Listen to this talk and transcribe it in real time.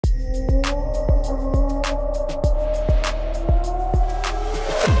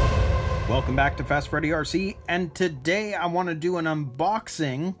Welcome back to Fast Freddy RC, and today I want to do an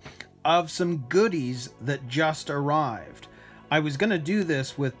unboxing of some goodies that just arrived. I was going to do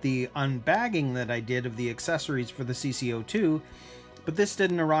this with the unbagging that I did of the accessories for the CC02, but this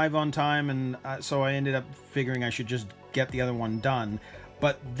didn't arrive on time, and so I ended up figuring I should just get the other one done.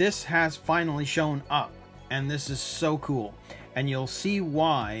 But this has finally shown up, and this is so cool, and you'll see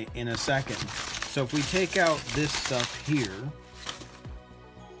why in a second. So if we take out this stuff here,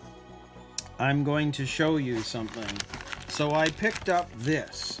 I'm going to show you something. So I picked up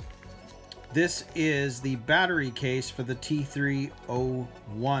this. This is the battery case for the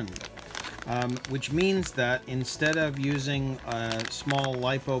T301, which means that instead of using a small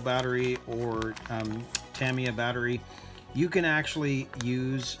LiPo battery or Tamiya battery, you can actually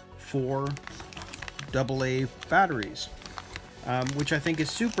use 4 AA batteries, which I think is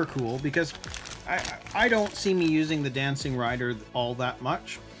super cool because I don't see me using the Dancing Rider all that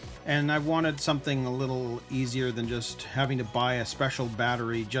much. And I wanted something a little easier than just having to buy a special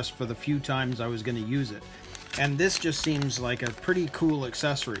battery just for the few times I was going to use it. And this just seems like a pretty cool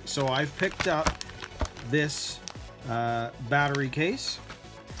accessory. So I've picked up this battery case.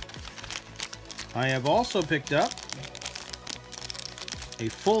 I have also picked up a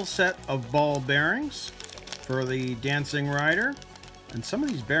full set of ball bearings for the Dancing Rider. And some of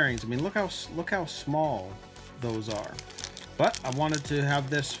these bearings, I mean, look how small those are. But I wanted to have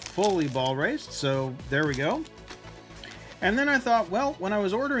this fully ball raised, so there we go. And then I thought, well, when I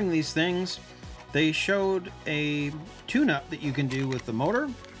was ordering these things, they showed a tune-up that you can do with the motor.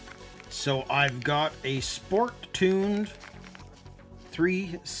 So I've got a sport-tuned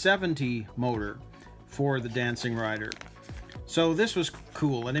 370 motor for the Dancing Rider. So this was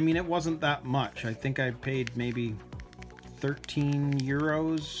cool, and I mean, it wasn't that much. I think I paid maybe 13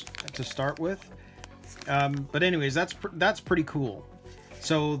 euros to start with. But anyways, that's pretty cool.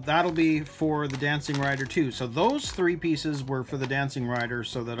 So that'll be for the Dancing Rider too. So those 3 pieces were for the Dancing Rider,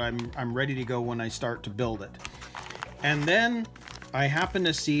 so that I'm ready to go when I start to build it. And then I happened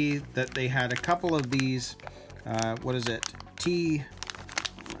to see that they had a couple of these. What is it? Let's see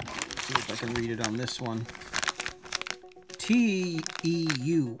if I can read it on this one.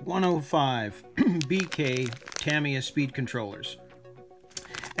 TEU 105 BK Tamiya speed controllers.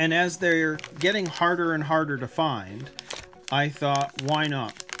 And as they're getting harder and harder to find, I thought, why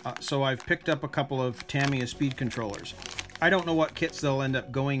not? So I've picked up a couple of Tamiya speed controllers. I don't know what kits they'll end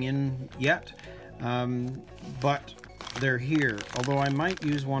up going in yet, but they're here. Although I might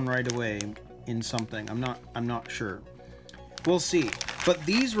use one right away in something. I'm not sure. We'll see. But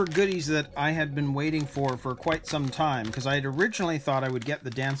these were goodies that I had been waiting for quite some time, because I had originally thought I would get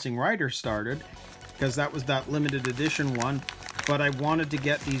the Dancing Rider started, because that was that limited edition one. But I wanted to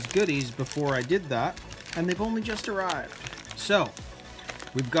get these goodies before I did that, and they've only just arrived. So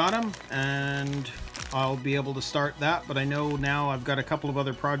we've got them, and I'll be able to start that, but I know now I've got a couple of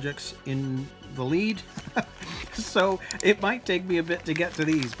other projects in the lead, so it might take me a bit to get to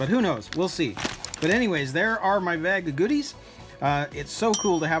these, but who knows, we'll see. But anyways, there are my bag of goodies. It's so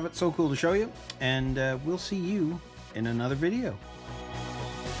cool to have it, so cool to show you, and we'll see you in another video.